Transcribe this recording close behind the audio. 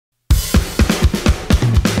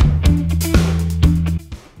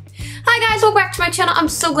my channel. I'm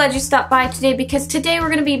so glad you stopped by today because today we're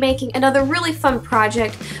going to be making another really fun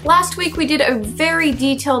project. Last week we did a very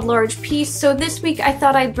detailed large piece, so this week I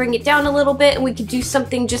thought I'd bring it down a little bit and we could do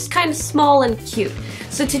something just kind of small and cute.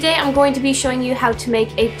 So today I'm going to be showing you how to make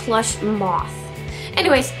a plush moth.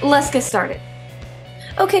 Anyways, let's get started.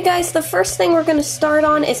 Okay guys, the first thing we're going to start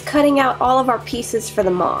on is cutting out all of our pieces for the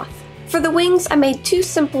moth. For the wings, I made two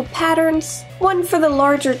simple patterns, one for the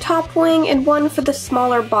larger top wing and one for the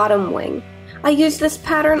smaller bottom wing. I used this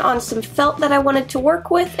pattern on some felt that I wanted to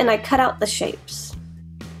work with and I cut out the shapes.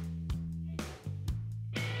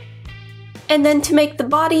 And then to make the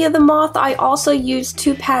body of the moth, I also used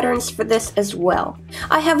two patterns for this as well.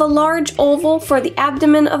 I have a large oval for the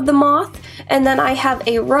abdomen of the moth, and then I have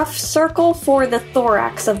a rough circle for the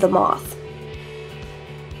thorax of the moth.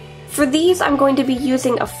 For these, I'm going to be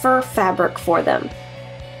using a fur fabric for them.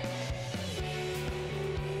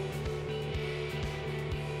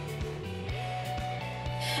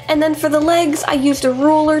 And then for the legs, I used a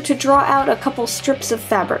ruler to draw out a couple strips of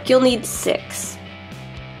fabric. You'll need 6.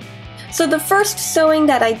 So the first sewing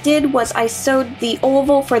that I did was I sewed the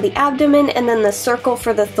oval for the abdomen and then the circle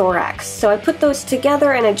for the thorax. So I put those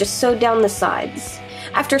together and I just sewed down the sides.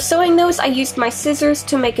 After sewing those, I used my scissors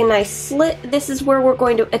to make a nice slit. This is where we're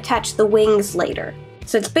going to attach the wings later.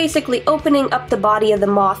 So it's basically opening up the body of the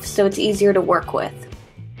moth so it's easier to work with.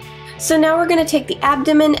 So now we're going to take the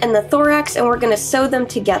abdomen and the thorax and we're going to sew them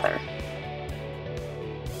together.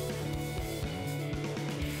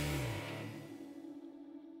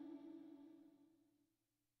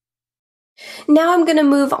 Now I'm going to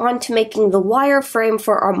move on to making the wire frame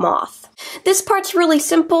for our moth. This part's really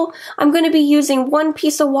simple. I'm going to be using one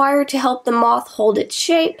piece of wire to help the moth hold its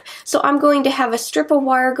shape. So I'm going to have a strip of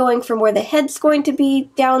wire going from where the head's going to be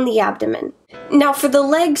down the abdomen. Now for the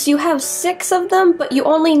legs, you have 6 of them, but you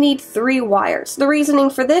only need 3 wires. The reasoning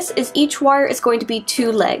for this is each wire is going to be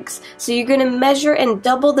 2 legs. So you're going to measure and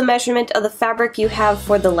double the measurement of the fabric you have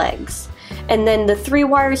for the legs. And then the 3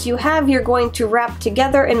 wires you have, you're going to wrap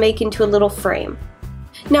together and make into a little frame.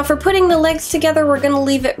 Now for putting the legs together, we're going to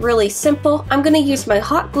leave it really simple. I'm going to use my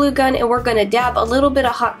hot glue gun and we're going to dab a little bit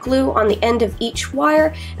of hot glue on the end of each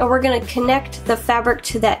wire and we're going to connect the fabric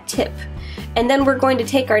to that tip. And then we're going to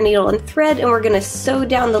take our needle and thread and we're going to sew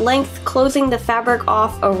down the length, closing the fabric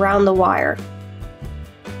off around the wire.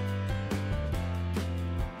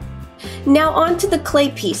 Now onto the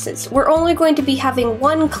clay pieces. We're only going to be having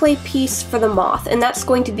one clay piece for the moth, and that's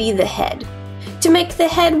going to be the head. To make the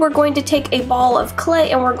head, we're going to take a ball of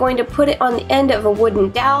clay and we're going to put it on the end of a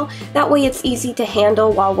wooden dowel. That way it's easy to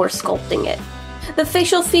handle while we're sculpting it. The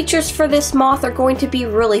facial features for this moth are going to be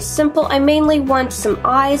really simple. I mainly want some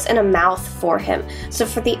eyes and a mouth for him. So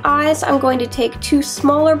for the eyes, I'm going to take 2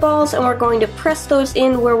 smaller balls and we're going to press those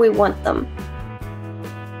in where we want them.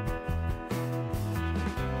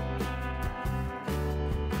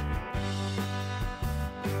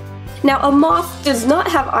 Now a moth does not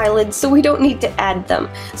have eyelids, so we don't need to add them.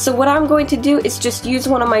 So what I'm going to do is just use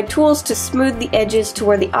one of my tools to smooth the edges to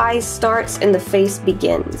where the eyes starts and the face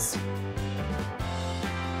begins.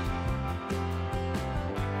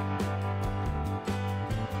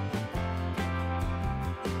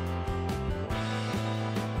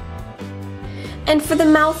 And for the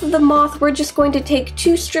mouth of the moth, we're just going to take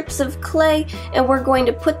 2 strips of clay and we're going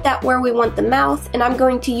to put that where we want the mouth, and I'm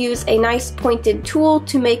going to use a nice pointed tool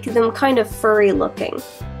to make them kind of furry looking.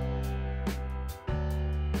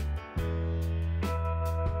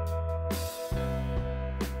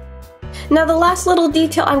 Now the last little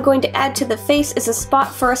detail I'm going to add to the face is a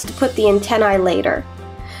spot for us to put the antennae later.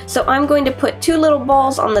 So I'm going to put 2 little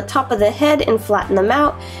balls on the top of the head and flatten them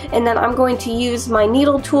out, and then I'm going to use my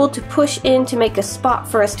needle tool to push in to make a spot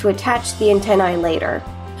for us to attach the antennae later.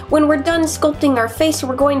 When we're done sculpting our face,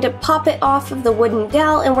 we're going to pop it off of the wooden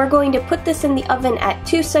dowel and we're going to put this in the oven at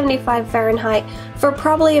 275 Fahrenheit for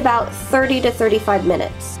probably about 30 to 35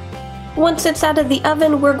 minutes. Once it's out of the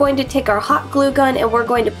oven, we're going to take our hot glue gun and we're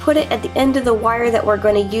going to put it at the end of the wire that we're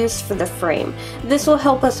going to use for the frame. This will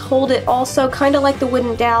help us hold it also, kind of like the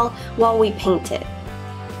wooden dowel, while we paint it.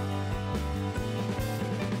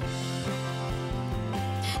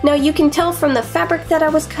 Now you can tell from the fabric that I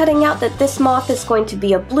was cutting out that this moth is going to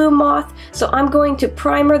be a blue moth, so I'm going to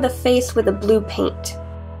primer the face with a blue paint.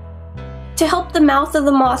 To help the mouth of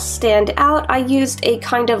the moth stand out, I used a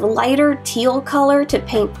kind of lighter teal color to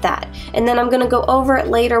paint that, and then I'm going to go over it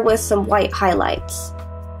later with some white highlights.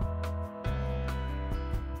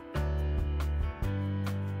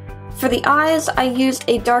 For the eyes, I used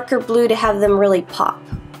a darker blue to have them really pop.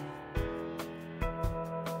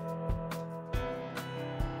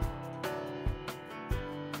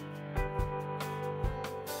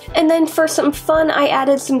 And then for some fun, I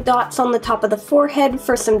added some dots on the top of the forehead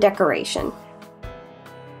for some decoration.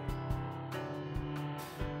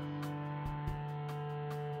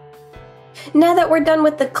 Now that we're done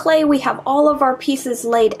with the clay, we have all of our pieces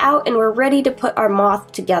laid out and we're ready to put our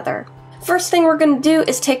moth together. First thing we're going to do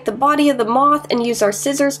is take the body of the moth and use our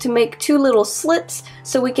scissors to make 2 little slits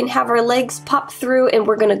so we can have our legs pop through, and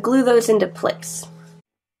we're going to glue those into place.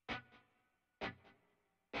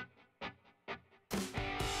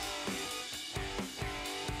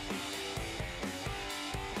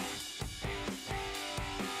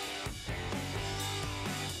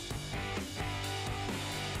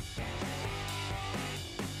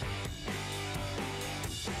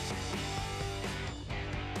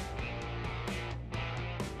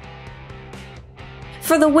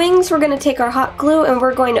 For the wings, we're going to take our hot glue and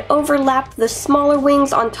we're going to overlap the smaller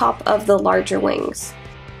wings on top of the larger wings.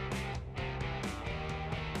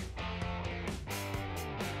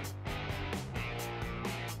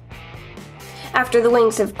 After the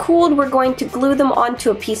wings have cooled, we're going to glue them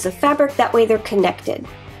onto a piece of fabric, that way they're connected.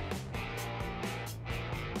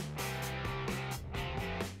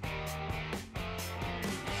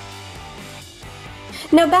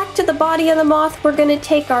 Now back to the body of the moth, we're going to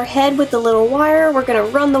take our head with the little wire, we're going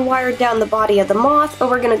to run the wire down the body of the moth,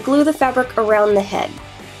 and we're going to glue the fabric around the head.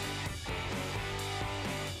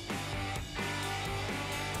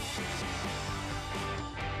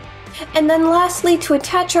 And then lastly, to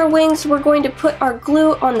attach our wings, we're going to put our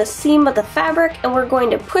glue on the seam of the fabric and we're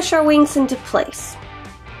going to push our wings into place.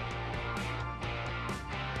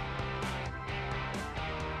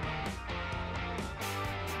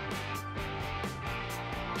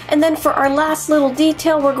 And then for our last little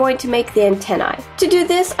detail, we're going to make the antennae. To do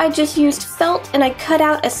this, I just used felt and I cut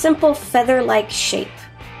out a simple feather-like shape.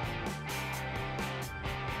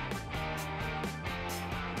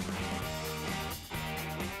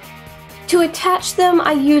 To attach them,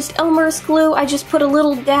 I used Elmer's glue. I just put a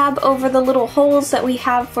little dab over the little holes that we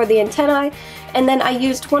have for the antennae, and then I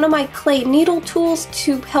used one of my clay needle tools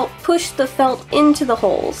to help push the felt into the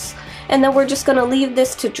holes. And then we're just going to leave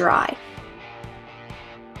this to dry.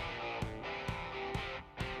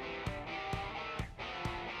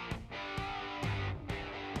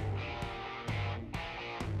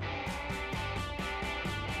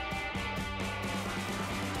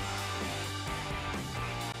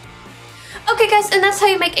 Okay guys, and that's how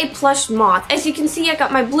you make a plush moth. As you can see, I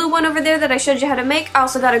got my blue one over there that I showed you how to make. I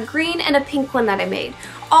also got a green and a pink one that I made.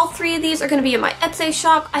 All 3 of these are going to be in my Etsy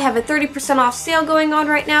shop. I have a 30% off sale going on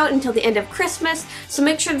right now until the end of Christmas, so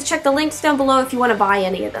make sure to check the links down below if you want to buy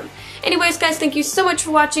any of them. Anyways guys, thank you so much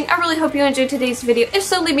for watching. I really hope you enjoyed today's video. If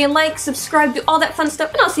so, leave me a like, subscribe, do all that fun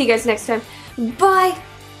stuff, and I'll see you guys next time. Bye!